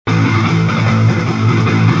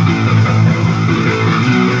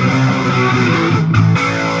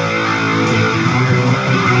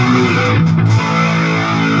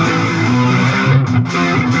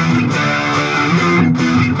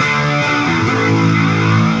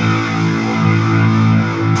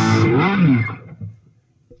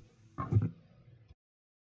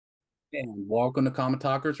Welcome to Comic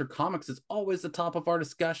Talkers, where comics is always the top of our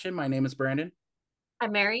discussion. My name is Brandon.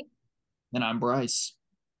 I'm Mary. And I'm Bryce.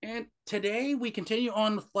 And today we continue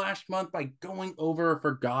on the Flash Month by going over a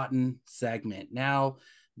forgotten segment. Now,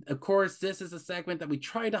 of course, this is a segment that we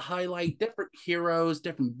try to highlight different heroes,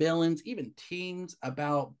 different villains, even teams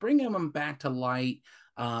about bringing them back to light.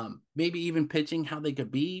 Maybe even pitching how they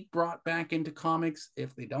could be brought back into comics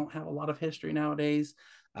if they don't have a lot of history nowadays.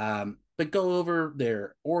 But go over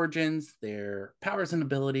their origins, their powers and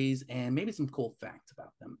abilities, and maybe some cool facts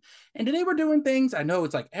about them. And today we're doing things. I know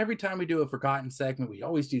it's like every time we do a forgotten segment, we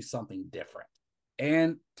always do something different.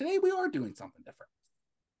 And today we are doing something different.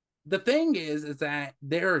 The thing is that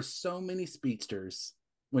there are so many speedsters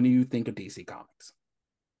when you think of DC Comics.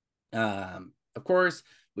 Of course,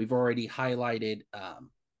 we've already highlighted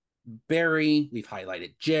Barry, we've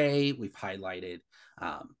highlighted Jay, we've highlighted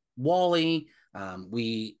Wally.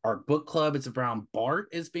 Our book club is around Bart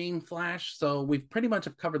as being Flash, so we've pretty much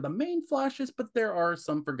have covered the main Flashes, but there are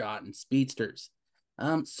some forgotten speedsters.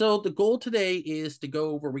 So the goal today is to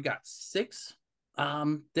go over. We got six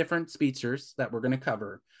different speedsters that we're going to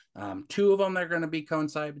cover. Two of them are going to be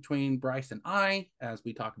coincide between Bryce and I as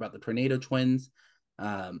we talk about the Tornado Twins.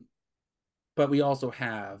 But we also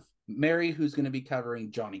have Mary, who's going to be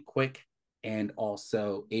covering Johnny Quick, and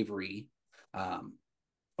also Avery.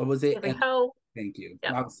 What was it? Avery Ho. Thank you.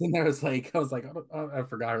 Yep. I was sitting there, I was like, oh, I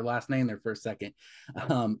forgot her last name there for a second.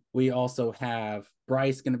 We also have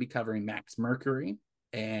Bryce going to be covering Max Mercury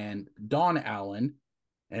and Dawn Allen.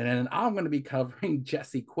 And then I'm going to be covering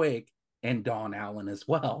Jesse Quick and Dawn Allen as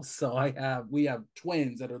well. So we have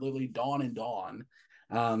twins that are literally Dawn and Dawn.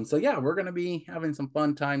 So yeah, we're going to be having some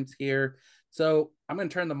fun times here. So I'm going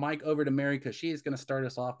to turn the mic over to Mary because she is going to start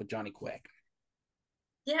us off with Johnny Quick.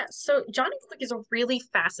 Yeah, so Johnny Quick is a really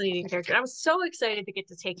fascinating character. I was so excited to get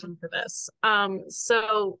to take him for this.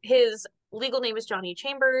 So his legal name is Johnny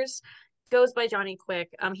Chambers, goes by Johnny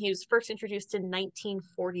Quick. He was first introduced in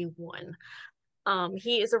 1941.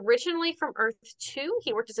 He is originally from Earth 2.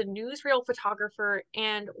 He worked as a newsreel photographer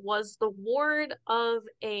and was the ward of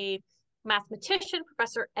a mathematician,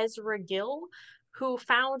 Professor Ezra Gill, who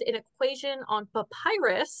found an equation on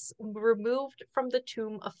papyrus removed from the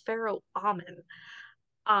tomb of Pharaoh Amen.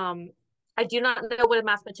 I do not know what a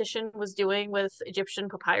mathematician was doing with Egyptian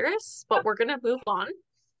papyrus, but we're going to move on.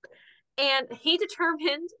 And he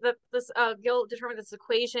determined that Gill determined this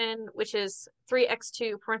equation, which is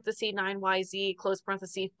 3x2 parenthesis 9yz close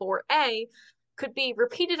parenthesis 4a, could be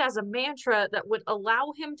repeated as a mantra that would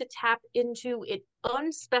allow him to tap into an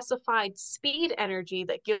unspecified speed energy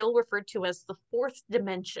that Gill referred to as the fourth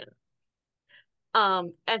dimension.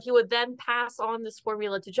 And he would then pass on this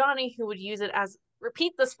formula to Johnny, who would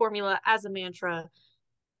repeat this formula as a mantra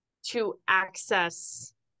to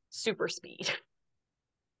access super speed.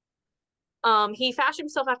 He fashioned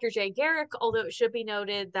himself after Jay Garrick, although it should be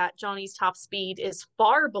noted that Johnny's top speed is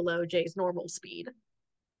far below Jay's normal speed.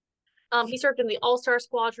 He served in the All-Star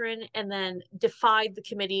Squadron and then defied the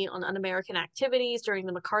Committee on Un-American Activities during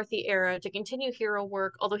the McCarthy era to continue hero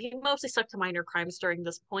work, although he mostly stuck to minor crimes during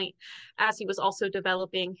this point, as he was also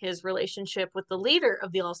developing his relationship with the leader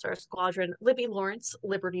of the All-Star Squadron, Libby Lawrence,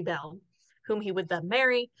 Liberty Bell, whom he would then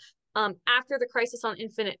marry. After the Crisis on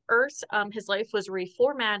Infinite Earths, his life was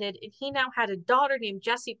reformatted, and he now had a daughter named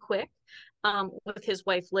Jessie Quick with his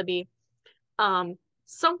wife, Libby.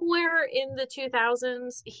 Somewhere in the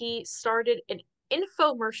 2000s, he started an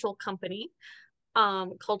infomercial company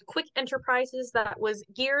called Quick Enterprises that was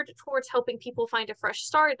geared towards helping people find a fresh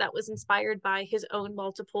start, that was inspired by his own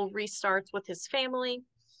multiple restarts with his family.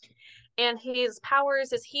 And his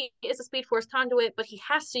powers is he is a Speed Force conduit, but he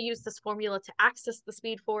has to use this formula to access the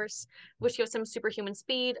Speed Force, which gives him superhuman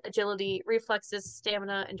speed, agility, reflexes,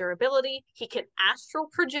 stamina, and durability. He can astral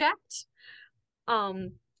project.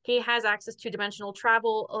 He has access to dimensional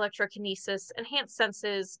travel, electrokinesis, enhanced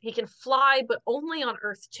senses. He can fly, but only on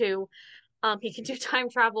Earth 2. He can do time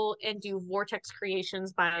travel and do vortex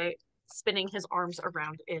creations by spinning his arms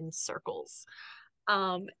around in circles.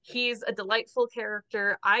 He's a delightful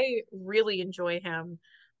character. I really enjoy him.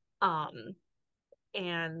 And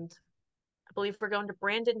I believe we're going to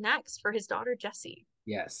Brandon next for his daughter, Jessie.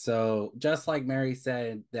 Yes. So just like Mary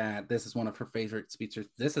said that this is one of her favorite speedsters,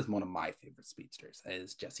 this is one of my favorite speedsters,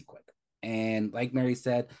 is Jessie Quick. And like Mary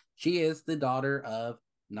said, she is the daughter of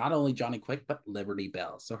not only Johnny Quick, but Liberty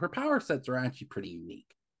Bell. So her power sets are actually pretty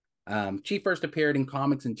unique. She first appeared in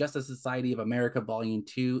comics in Justice Society of America, Volume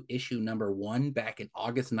 2, Issue Number 1, back in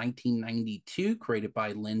August 1992, created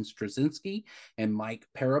by Lynn Straczynski and Mike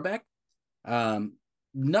Parobeck.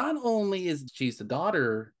 Not only is she's the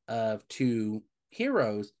daughter of two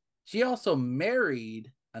heroes, she also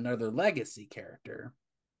married another legacy character,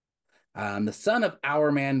 the son of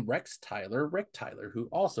Our Man Rex Tyler, Rick Tyler, who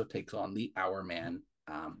also takes on the Our Man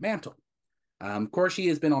mantle. Of course, she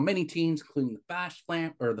has been on many teams, including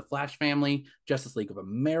the Flash Family, Justice League of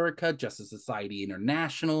America, Justice Society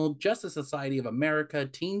International, Justice Society of America,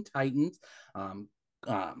 Teen Titans,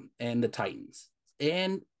 and the Titans.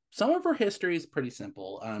 And some of her history is pretty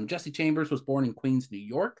simple. Jessie Chambers was born in Queens, New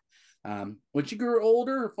York. When she grew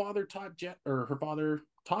older, her father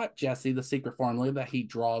taught Jessie the secret formula that he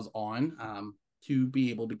draws on to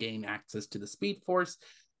be able to gain access to the Speed Force.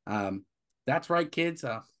 That's right, kids.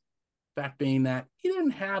 Fact being that he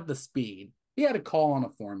didn't have the speed. He had to call on a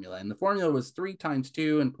formula, and the formula was 3 times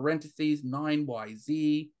 2 in parentheses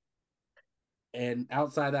 9YZ, and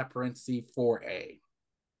outside that parenthesis 4A.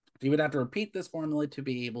 He would have to repeat this formula to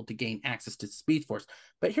be able to gain access to Speed Force.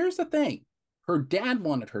 But here's the thing. Her dad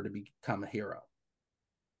wanted her to become a hero.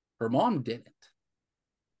 Her mom didn't.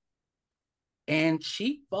 And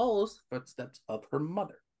she follows the footsteps of her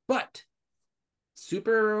mother. But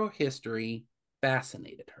superhero history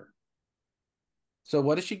fascinated her. So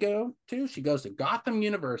what does she go to? She goes to Gotham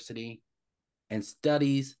University and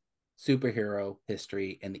studies superhero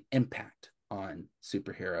history and the impact on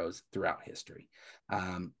superheroes throughout history.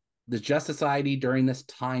 The Justice Society during this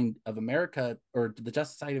time of America, or the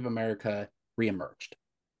Justice Society of America, reemerged.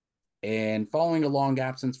 And following a long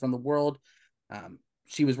absence from the world,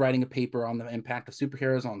 she was writing a paper on the impact of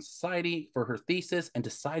superheroes on society for her thesis and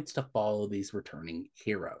decides to follow these returning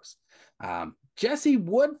heroes. Jessie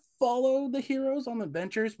would follow the heroes on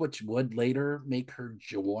adventures, which would later make her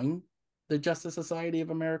join the Justice Society of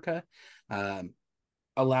America,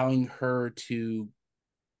 allowing her to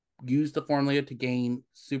use the formula to gain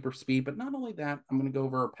super speed. But not only that, I'm going to go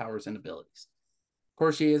over her powers and abilities. Of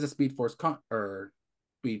course, she is a Speed Force conduit,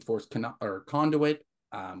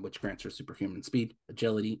 which grants her superhuman speed,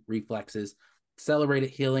 agility, reflexes,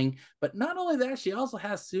 accelerated healing. But not only that, she also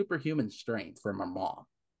has superhuman strength from her mom.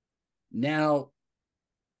 Now,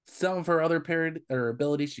 some of her other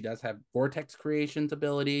abilities, she does have vortex creations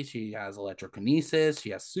ability. She has electrokinesis. She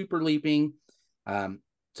has super leaping.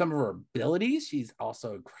 Some of her abilities, she's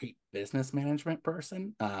also a great business management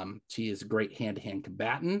person. She is a great hand-to-hand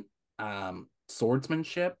combatant,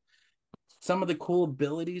 swordsmanship. Some of the cool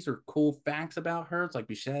abilities or cool facts about her, it's like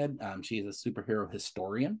we said, she is a superhero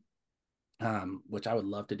historian, which I would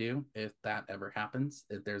love to do if that ever happens.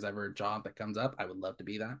 If there's ever a job that comes up, I would love to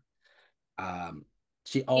be that.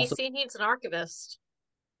 She also DC needs an archivist.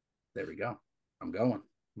 There we go. I'm going.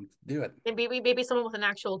 Let's do it. And maybe someone with an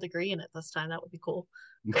actual degree in it this time. That would be cool.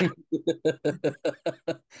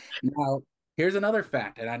 Now, here's another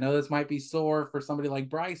fact, and I know this might be sore for somebody like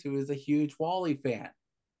Bryce, who is a huge Wally fan.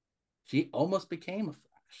 She almost became a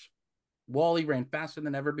Flash. Wally ran faster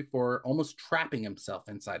than ever before, almost trapping himself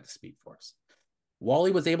inside the Speed Force.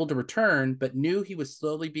 Wally was able to return, but knew he was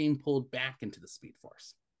slowly being pulled back into the Speed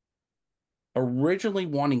Force. Originally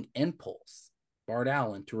wanting Impulse, Bart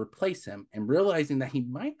Allen, to replace him, and realizing that he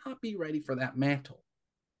might not be ready for that mantle,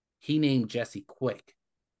 he named Jesse Quick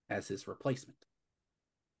as his replacement.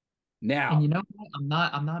 Now, And you know what? I'm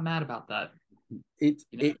not mad about that. It's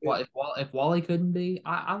if Wally couldn't be,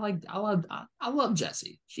 I love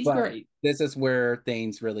Jessie. She's great. This is where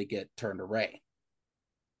things really get turned away.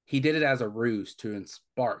 He did it as a ruse to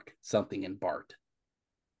spark something in Bart,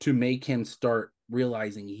 to make him start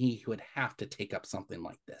realizing he would have to take up something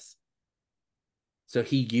like this. So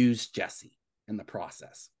he used Jesse in the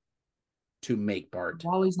process to make Bart.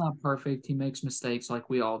 Wally's not perfect. He makes mistakes like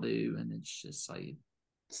we all do, and it's just like.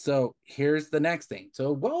 So here's the next thing.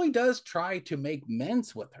 So Wally does try to make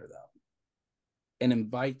amends with her, though, and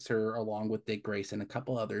invites her along with Dick Grayson and a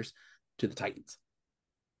couple others to the Titans.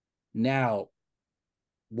 Now,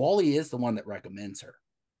 Wally is the one that recommends her,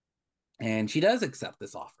 and she does accept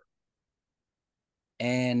this offer.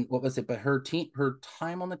 And what was it? But her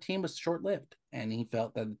time on the team was short-lived, and he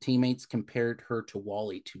felt that the teammates compared her to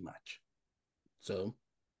Wally too much. So,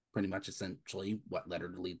 pretty much, essentially, what led her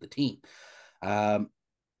to leave the team.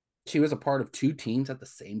 She was a part of 2 teams at the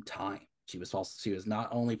same time. She was not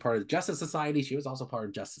only part of the Justice Society, she was also part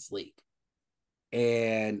of Justice League.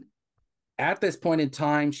 And at this point in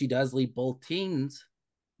time, she does leave both teams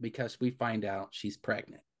because we find out she's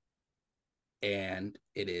pregnant. And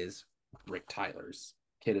it is Rick Tyler's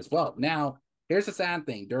kid as well. Now, here's the sad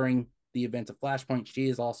thing. During the events of Flashpoint, she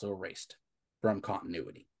is also erased from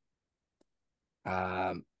continuity.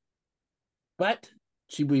 But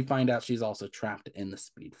we find out she's also trapped in the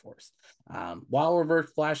Speed Force. While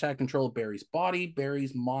Reverse Flash had control of Barry's body,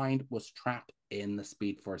 Barry's mind was trapped in the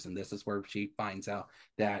Speed Force. And this is where she finds out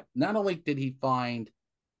that not only did he find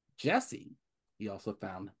Jesse, he also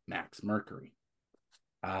found Max Mercury.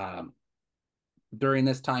 During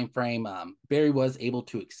this time frame, Barry was able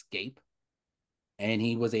to escape, and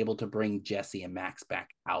he was able to bring Jesse and Max back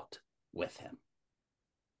out with him.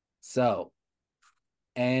 So,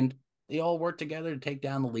 and they all worked together to take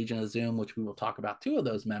down the Legion of Zoom, which we will talk about 2 of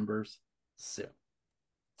those members soon.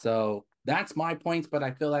 So that's my points, but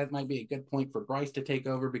I feel that might be a good point for Bryce to take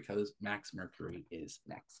over because Max Mercury is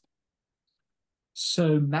next.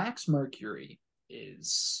 So Max Mercury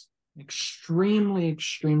is an extremely,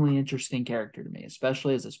 extremely interesting character to me,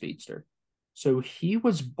 especially as a speedster. So he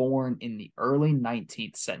was born in the early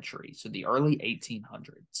 19th century, so the early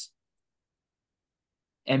 1800s.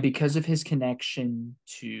 And because of his connection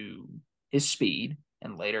to his speed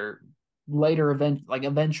and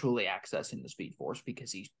eventually accessing the Speed Force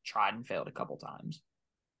because he tried and failed a couple times,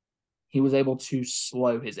 he was able to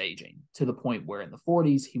slow his aging to the point where in the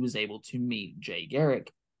 40s he was able to meet Jay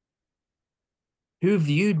Garrick, who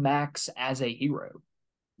viewed Max as a hero.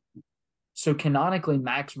 So canonically,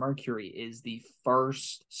 Max Mercury is the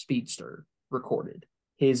first speedster recorded.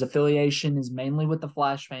 His affiliation is mainly with the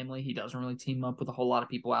Flash family. He doesn't really team up with a whole lot of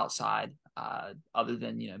people outside, other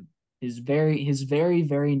than, his very,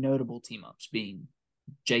 very notable team ups being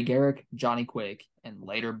Jay Garrick, Johnny Quick, and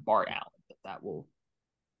later Bart Allen. But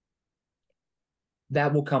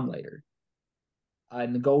that will come later.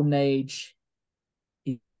 In the Golden Age,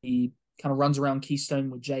 he kind of runs around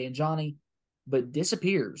Keystone with Jay and Johnny, but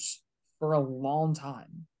disappears for a long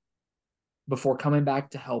time before coming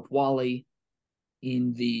back to help Wally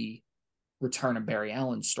in the Return of Barry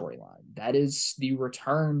Allen storyline. That is the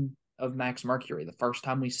return of Max Mercury, the first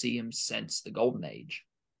time we see him since the Golden Age.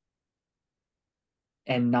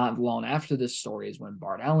 And not long after this story is when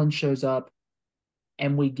Bart Allen shows up,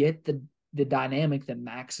 and we get the dynamic that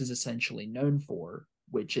Max is essentially known for,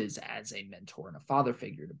 which is as a mentor and a father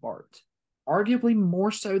figure to Bart. Arguably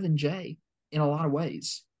more so than Jay in a lot of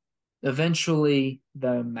ways. Eventually,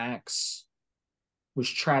 though, Max was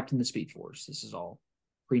trapped in the Speed Force. This is all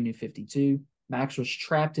pre-New 52. Max was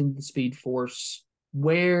trapped in the Speed Force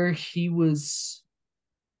where he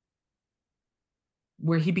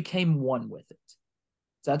became one with it.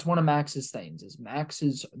 So that's one of Max's things, is Max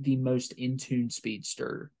is the most in-tune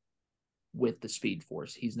speedster with the Speed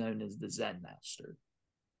Force. He's known as the Zen Master.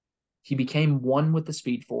 He became one with the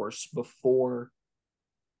Speed Force before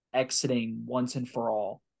exiting once and for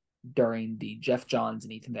all during the Jeff Johns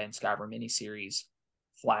and Ethan Van Sciver miniseries,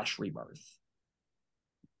 Flash Rebirth.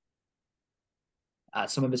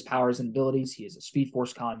 Some of his powers and abilities: he is a Speed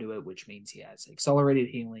Force conduit, which means he has accelerated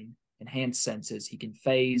healing, enhanced senses, he can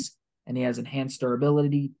phase, and he has enhanced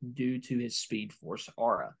durability due to his Speed Force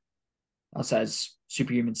aura. Also has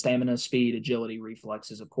superhuman stamina, speed, agility,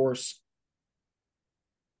 reflexes, of course.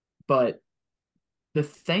 But the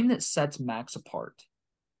thing that sets Max apart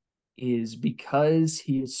is because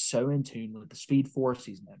he is so in tune with the Speed Force,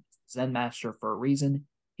 he's known as Zen Master for a reason,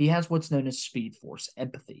 he has what's known as Speed Force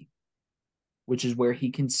empathy, which is where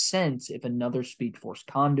he can sense if another Speed Force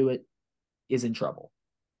conduit is in trouble.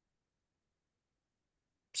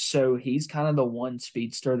 So he's kind of the one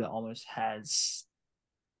speedster that almost has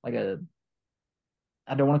like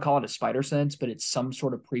I don't want to call it a spider sense, but it's some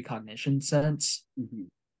sort of precognition sense,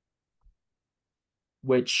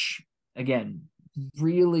 which, again,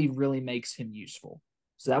 really, really makes him useful.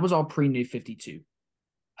 So that was all pre-New 52.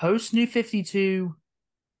 Post-New 52,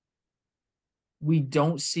 we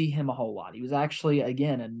don't see him a whole lot. He was actually,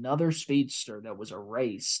 again, another speedster that was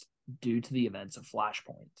erased due to the events of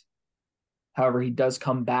Flashpoint. However, he does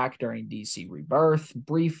come back during DC Rebirth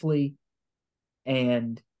briefly,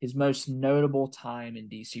 and his most notable time in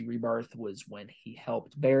DC Rebirth was when he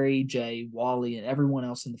helped Barry, Jay, Wally, and everyone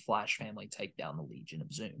else in the Flash family take down the Legion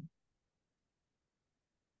of Zoom.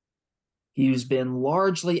 He's been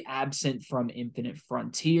largely absent from Infinite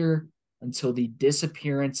Frontier until the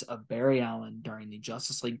disappearance of Barry Allen during the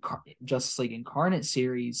Justice League Incarnate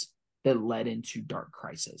series that led into Dark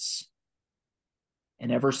Crisis.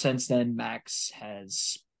 And ever since then, Max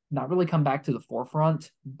has not really come back to the forefront,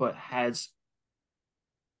 but has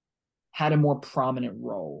had a more prominent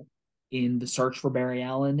role in the search for Barry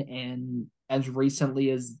Allen. And as recently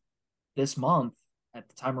as this month, at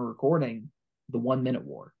the time of recording, the 1 Minute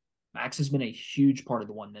War. Max has been a huge part of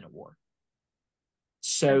the 1 Minute War.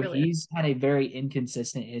 So really he's had a very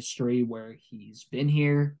inconsistent history where he's been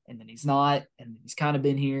here and then he's not, and he's kind of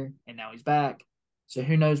been here and now he's back. So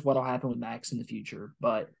who knows what'll happen with Max in the future.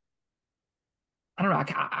 But I don't know.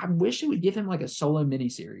 I wish it would give him like a solo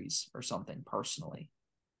miniseries or something personally.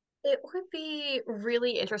 It would be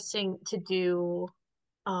really interesting to do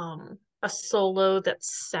a solo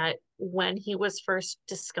that's set when he was first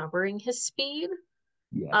discovering his speed,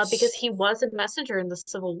 because Yes. he was a messenger in the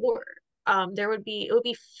Civil War. It would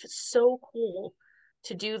be so cool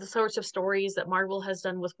to do the sorts of stories that Marvel has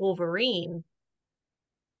done with Wolverine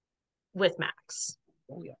with Max.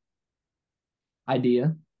 Oh yeah.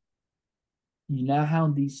 Idea. You know how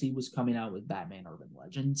DC was coming out with Batman Urban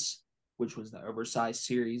Legends, which was the oversized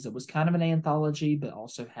series that was kind of an anthology, but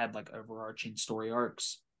also had like overarching story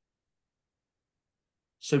arcs.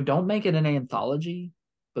 So don't make it an anthology,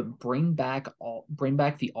 but bring back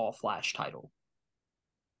the All Flash title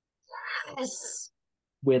Yes.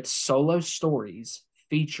 with solo stories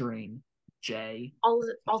featuring Jay All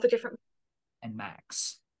the different. and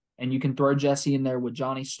Max. And you can throw Jesse in there with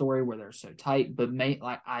Johnny's story where they're so tight, but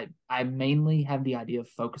I mainly have the idea of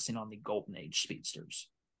focusing on the Golden Age speedsters.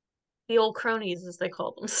 The old cronies, as they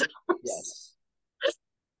call themselves. Yes.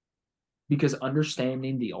 Because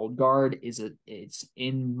understanding the old guard it's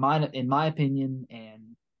in my opinion,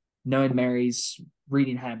 and knowing Mary's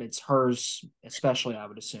reading habits, hers especially, I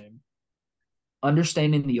would assume,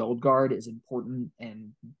 understanding the old guard is important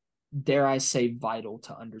and, dare I say, vital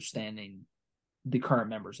to understanding the current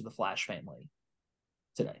members of the Flash family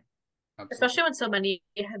today. Absolutely. Especially when so many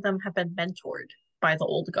of them have been mentored by the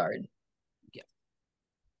old guard. Yeah.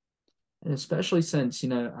 And especially since,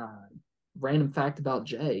 random fact about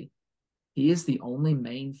Jay, he is the only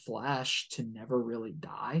main Flash to never really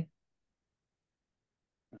die.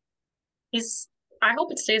 I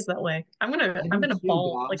hope it stays that way. I'm I I'm do gonna too, but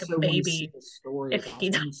bawl I like a also want to see baby a story. if I he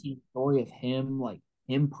also dies. want to see a story of him, like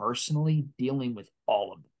him personally dealing with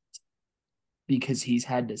all of it, because he's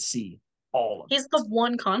had to see all of He's the it.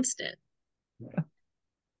 one constant.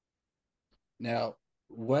 Now,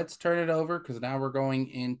 let's turn it over because now we're going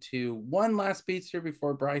into one last speedster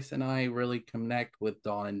before Bryce and I really connect with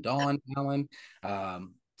Dawn and Dawn, Alan.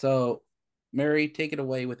 So, Mary, take it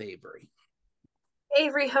away with Avery.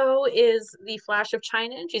 Avery Ho is the Flash of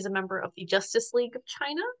China, and she's a member of the Justice League of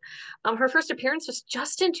China. Her first appearance was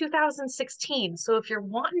just in 2016. So if you're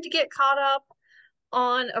wanting to get caught up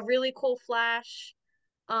on a really cool Flash,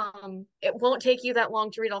 it won't take you that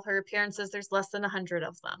long to read all her appearances. There's less than 100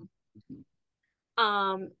 of them.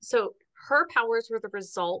 So her powers were the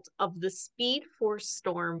result of the Speed Force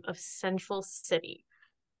storm of Central City,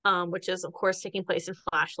 which is, of course, taking place in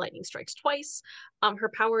Flash Lightning Strikes Twice.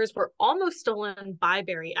 Her powers were almost stolen by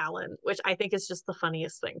Barry Allen, which I think is just the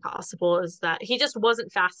funniest thing possible, is that he just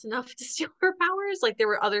wasn't fast enough to steal her powers. Like, there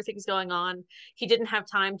were other things going on. He didn't have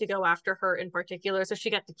time to go after her in particular, so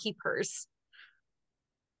she got to keep hers.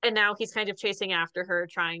 And now he's kind of chasing after her,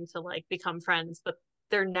 trying to, like, become friends, but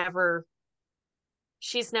they're never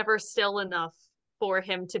she's never still enough for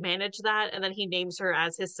him to manage that. And then he names her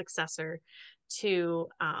as his successor to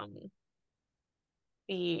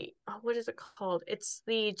what is it called? It's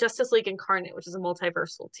the Justice League Incarnate, which is a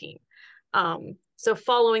multiversal team. So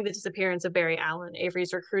following the disappearance of Barry Allen,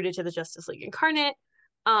 Avery's recruited to the Justice League Incarnate.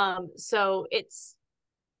 So it's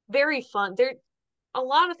very fun. There a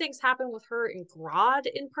lot of things happen with her in Grodd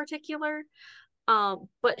in particular.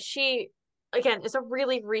 But she, again, is a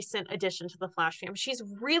really recent addition to the Flash fam. She's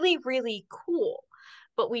really, really cool,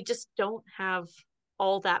 but we just don't have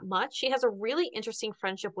all that much. She has a really interesting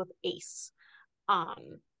friendship with Ace.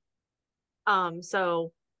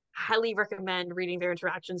 So highly recommend reading their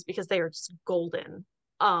interactions because they are just golden.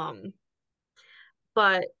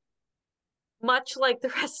 But much like the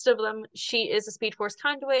rest of them, she is a Speed Force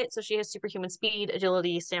conduit, so she has superhuman speed,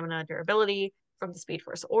 agility, stamina, durability from the Speed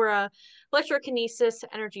Force aura, electrokinesis,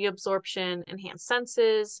 energy absorption, enhanced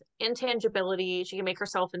senses, intangibility. She can make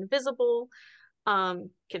herself invisible, can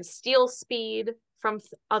steal speed from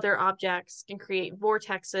other objects, can create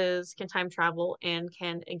vortexes, can time travel, and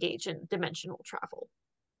can engage in dimensional travel.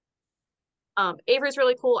 Avery's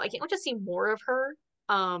really cool. I can't wait to see more of her.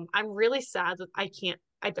 I'm really sad that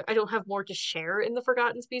I don't have more to share in the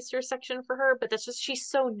Forgotten Speedster section for her, but that's just, she's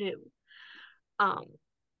so new.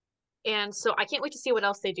 And so I can't wait to see what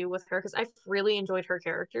else they do with her because I've really enjoyed her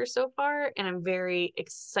character so far, and I'm very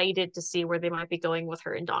excited to see where they might be going with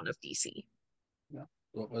her in Dawn of DC. Yeah.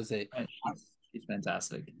 What was it? She's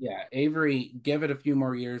fantastic. Yeah, Avery, give it a few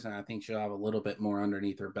more years, and I think she'll have a little bit more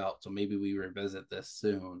underneath her belt. So maybe we revisit this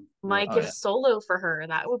soon. Might get a solo for her.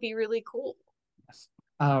 That would be really cool. Yes.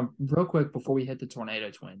 Real quick before we hit the Tornado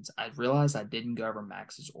Twins, I realized I didn't go over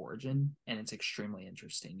Max's origin, and it's extremely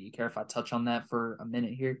interesting. Do you care if I touch on that for a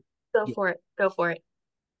minute here? Go for it. Go for it.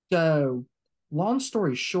 So, long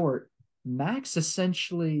story short, Max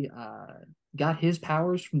essentially got his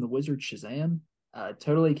powers from the wizard Shazam.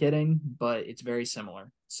 Totally kidding, but it's very similar.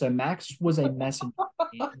 So Max was a messenger.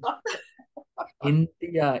 In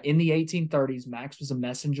the 1830s, Max was a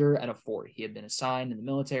messenger at a fort. He had been assigned in the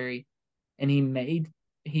military, and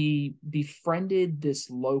he befriended this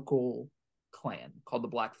local clan called the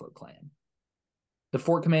Blackfoot clan. The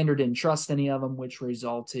fort commander didn't trust any of them, which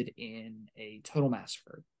resulted in a total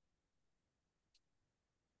massacre.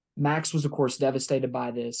 Max was, of course, devastated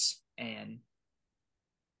by this, and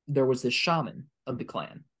there was this shaman of the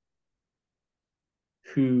clan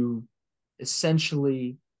who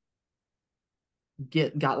essentially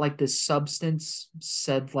got like this substance,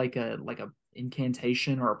 said like a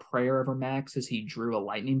incantation or a prayer over Max as he drew a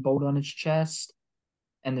lightning bolt on his chest,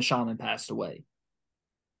 and the shaman passed away.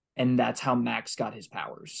 And that's how Max got his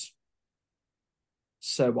powers.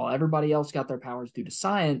 So while everybody else got their powers due to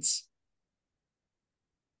science,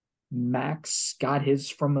 Max got his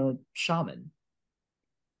from a shaman.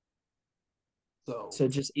 So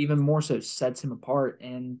just even more so sets him apart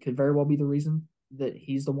and could very well be the reason that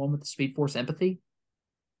he's the one with the Speed Force empathy.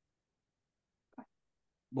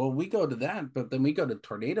 Well, we go to that, but then we go to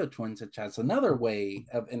Tornado Twins, which has another way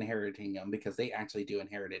of inheriting them because they actually do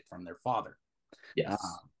inherit it from their father. Yes.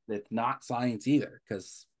 It's not science either,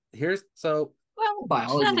 because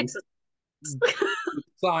biology.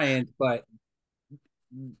 Science, but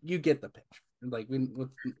you get the picture.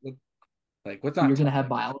 Like what's not. You're gonna have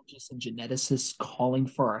biologists and geneticists calling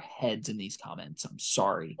for our heads in these comments. I'm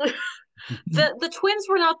sorry. The twins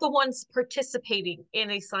were not the ones participating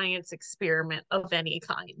in a science experiment of any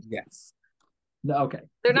kind. Yes. Okay.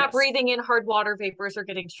 They're not breathing in hard water vapors or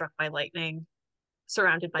getting struck by lightning,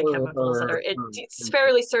 surrounded by chemicals that are it's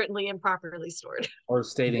fairly certainly improperly stored. Or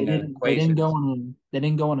stating they didn't go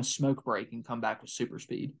on a smoke break and come back with super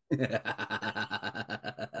speed.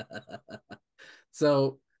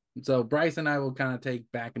 So Bryce and I will kind of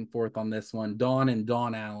take back and forth on this one. Dawn and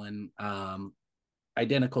Dawn Allen,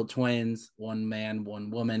 identical twins, one man, one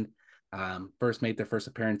woman. First made their first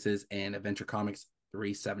appearances in Adventure Comics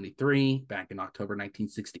 373 back in October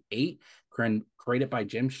 1968, created by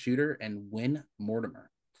Jim Shooter and Win Mortimer.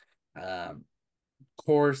 Of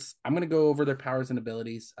course, I'm going to go over their powers and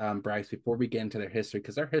abilities, Bryce, before we get into their history,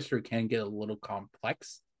 because their history can get a little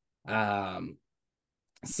complex.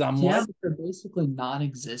 Somewhat. Yeah, but they're basically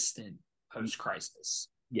non-existent post-crisis.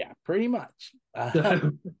 Yeah, pretty much.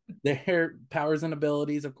 Their powers and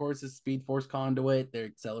abilities, of course, is Speed Force Conduit, their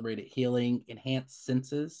accelerated healing, enhanced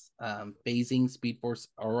senses, phasing Speed Force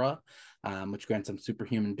Aura, which grants them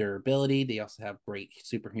superhuman durability. They also have great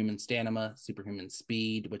superhuman stamina, superhuman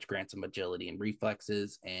speed, which grants them agility and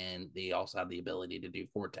reflexes, and they also have the ability to do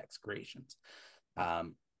vortex creations.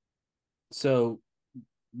 So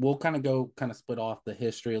we'll kind of split off the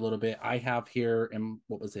history a little bit. I have here in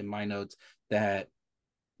what was in my notes that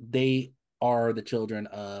they are the children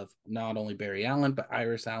of not only Barry Allen, but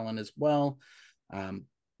Iris Allen as well.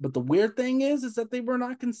 But the weird thing is that they were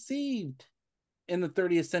not conceived in the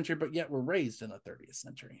 30th century, but yet were raised in the 30th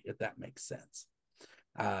century, if that makes sense.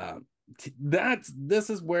 This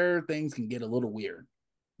is where things can get a little weird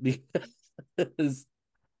because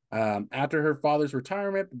after her father's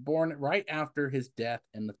retirement, born right after his death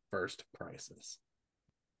in the first crisis.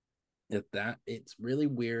 It's really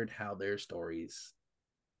weird how their stories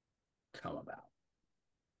come about.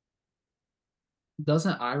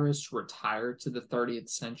 Doesn't Iris retire to the 30th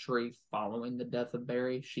century following the death of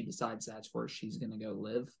Barry? She decides that's where she's going to go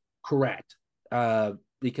live. Correct.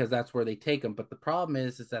 Because that's where they take them. But the problem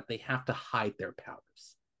is that they have to hide their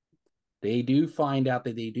powers. They do find out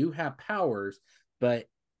that they do have powers,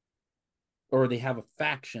 or they have a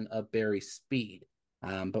faction of Barry's speed.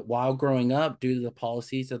 But while growing up, due to the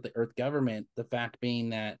policies of the Earth government, the fact being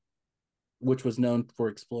that, which was known for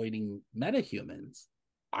exploiting metahumans,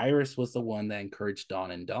 Iris was the one that encouraged Dawn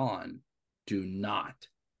and Dawn do not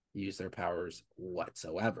use their powers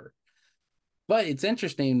whatsoever. But it's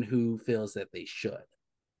interesting who feels that they should.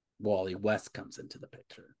 Wally West comes into the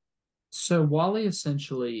picture. So Wally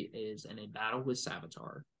essentially is in a battle with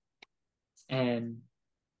Savitar, and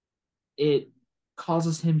it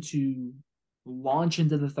causes him to launch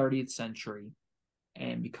into the 30th century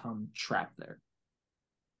and become trapped there.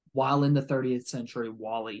 While in the 30th century,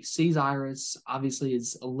 Wally sees Iris, obviously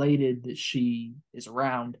is elated that she is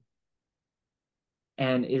around,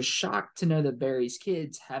 and is shocked to know that Barry's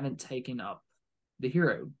kids haven't taken up the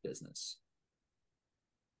hero business.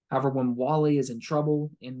 However, when Wally is in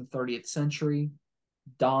trouble in the 30th century,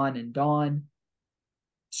 Dawn and Dawn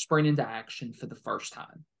spring into action for the first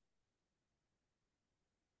time.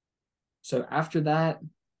 So after that,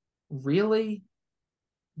 really,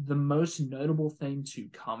 the most notable thing to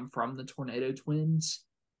come from the Tornado Twins,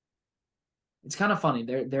 it's kind of funny.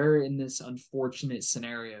 They're in this unfortunate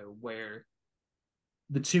scenario where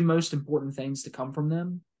the two most important things to come from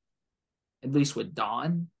them, at least with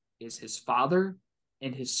Don, is his father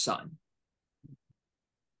and his son.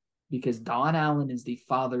 Because Don Allen is the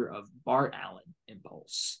father of Bart Allen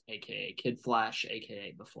Impulse, aka Kid Flash,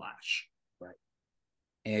 aka the Flash. Right.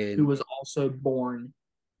 And who was also born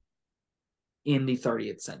in the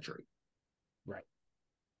 30th century. Right.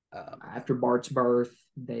 After Bart's birth,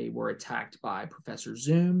 they were attacked by Professor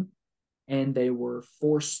Zoom, and they were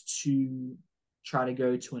forced to try to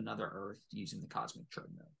go to another Earth using the cosmic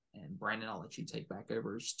treadmill. And Brandon, I'll let you take back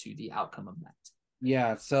over as to the outcome of that.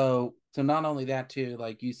 Yeah, so not only that too,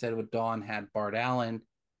 like you said, with Dawn had Bart Allen,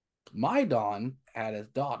 my Dawn had his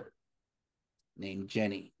daughter named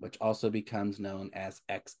Jenny, which also becomes known as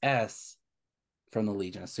XS from the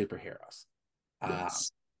Legion of Superheroes,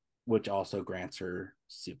 Yes. which also grants her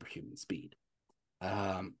superhuman speed.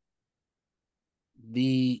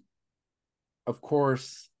 Of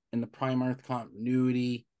course, in the Prime Earth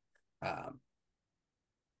continuity,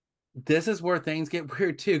 this is where things get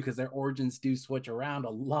weird too, because their origins do switch around a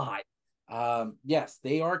lot. Yes,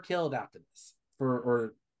 they are killed after this,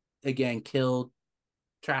 or again, killed,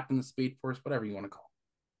 trapped in the Speed Force, whatever you want to call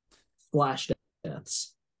it. Flash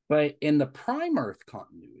deaths. But in the Prime Earth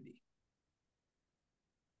continuity,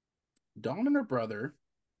 Dawn and her brother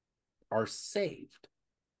are saved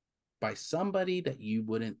by somebody that you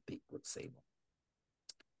wouldn't think would save them.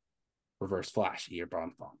 Reverse Flash, Ear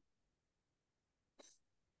Bonfon.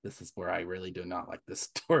 This is where I really do not like this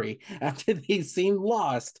story. After they seem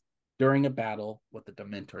lost during a battle with the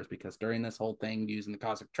Dementors, because during this whole thing, using the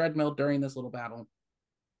cosmic treadmill during this little battle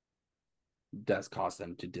does cause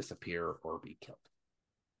them to disappear or be killed.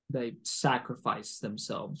 They sacrifice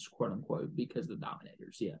themselves, quote unquote, because of the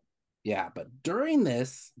Dominators. Yeah. Yeah, but during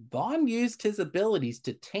this, Vaughn used his abilities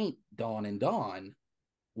to taint Dawn and Dawn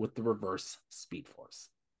with the reverse Speed Force.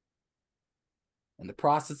 In the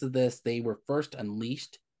process of this, they were first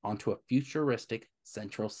unleashed onto a futuristic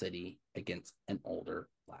central city against an older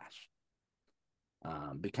Flash.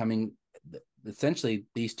 Becoming, essentially,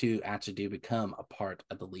 these two actually do become a part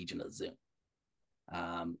of the Legion of Zoom.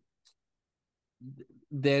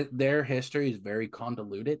 Their history is very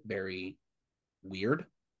convoluted, very weird,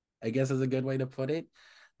 I guess is a good way to put it.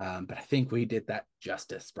 But I think we did that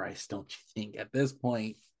justice, Bryce, don't you think? At this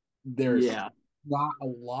point, there's not a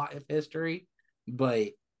lot of history, but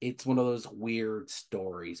it's one of those weird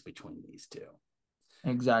stories between these two.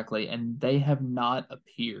 Exactly. And they have not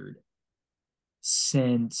appeared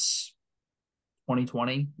since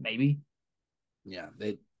 2020, maybe. Yeah,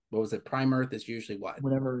 what was it? Prime Earth is usually what?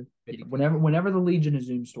 Whenever the Legion of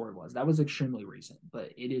Zoom story was. That was extremely recent,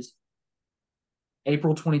 but it is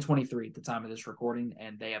April 2023 at the time of this recording,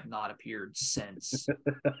 and they have not appeared since.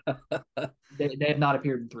 they have not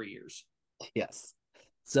appeared in 3 years. Yes.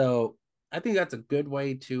 So I think that's a good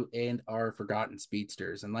way to end our Forgotten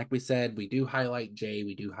Speedsters. And like we said, we do highlight Jay,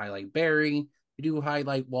 we do highlight Barry, we do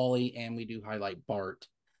highlight Wally, and we do highlight Bart.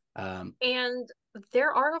 And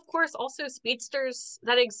there are, of course, also speedsters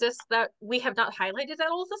that exist that we have not highlighted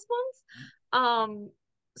at all this month.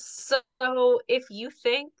 So if you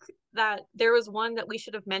think that there was one that we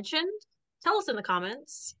should have mentioned, tell us in the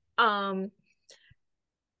comments. Because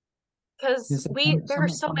there are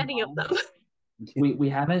so many of them. We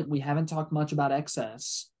haven't talked much about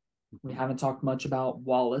XS. We haven't talked much about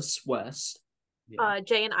Wallace West.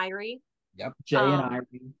 Jay and Irie. Yep. Jay and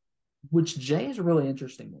Irie. Which Jay is a really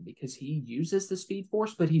interesting one because he uses the Speed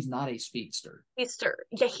Force, but he's not a speedster. Yeah,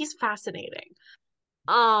 he's fascinating.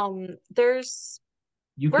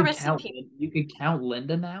 You could count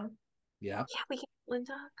Linda now. Yeah. Yeah, we can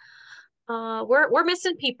Linda. We're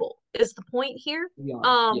missing people is the point here.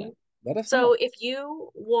 Yeah. Let us so know. If you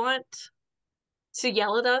want to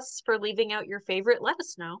yell at us for leaving out your favorite, let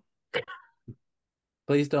us know.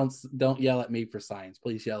 Please don't yell at me for science.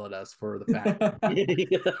 Please yell at us for the fact.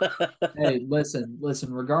 Hey, listen.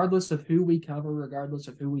 Regardless of who we cover, regardless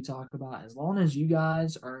of who we talk about, as long as you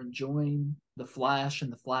guys are enjoying the Flash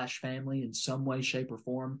and the Flash family in some way, shape, or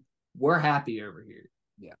form, we're happy over here.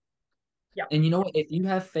 Yeah. And you know what? If you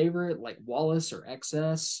have favorite like Wallace or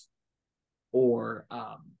XS, or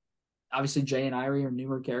obviously Jay and Irie are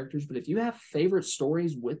newer characters, but if you have favorite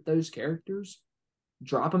stories with those characters,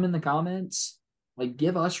 drop them in the comments. Like,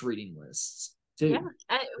 give us reading lists too. Yeah,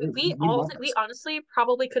 and we honestly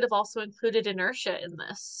probably could have also included Inertia in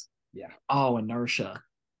this. Yeah. Oh, Inertia.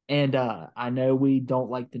 And I know we don't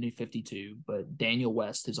like the New 52, but Daniel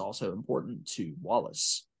West is also important to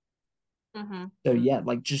Wallace. Mm-hmm. So yeah,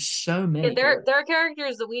 like just so many. Yeah, there are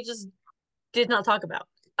characters that we just did not talk about.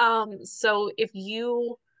 So if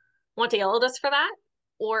you want to yell at us for that,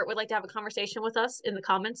 or would like to have a conversation with us in the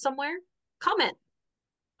comments somewhere, comment.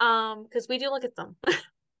 because we do look at them.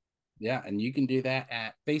 Yeah, and you can do that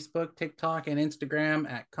at Facebook, TikTok, and Instagram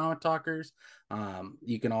at Comic Talkers.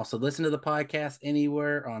 You can also listen to the podcast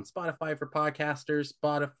anywhere on Spotify for podcasters,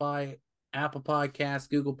 Spotify, Apple Podcasts,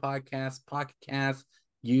 Google Podcasts, Pocket Casts,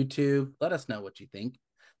 YouTube. Let us know what you think.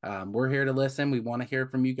 We're here to listen. We want to hear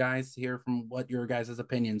from you guys, hear from what your guys'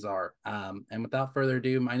 opinions are. And without further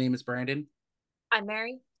ado, my name is Brandon. I'm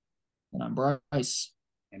Mary. And I'm Bryce.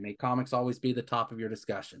 And may comics always be the top of your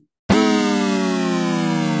discussion.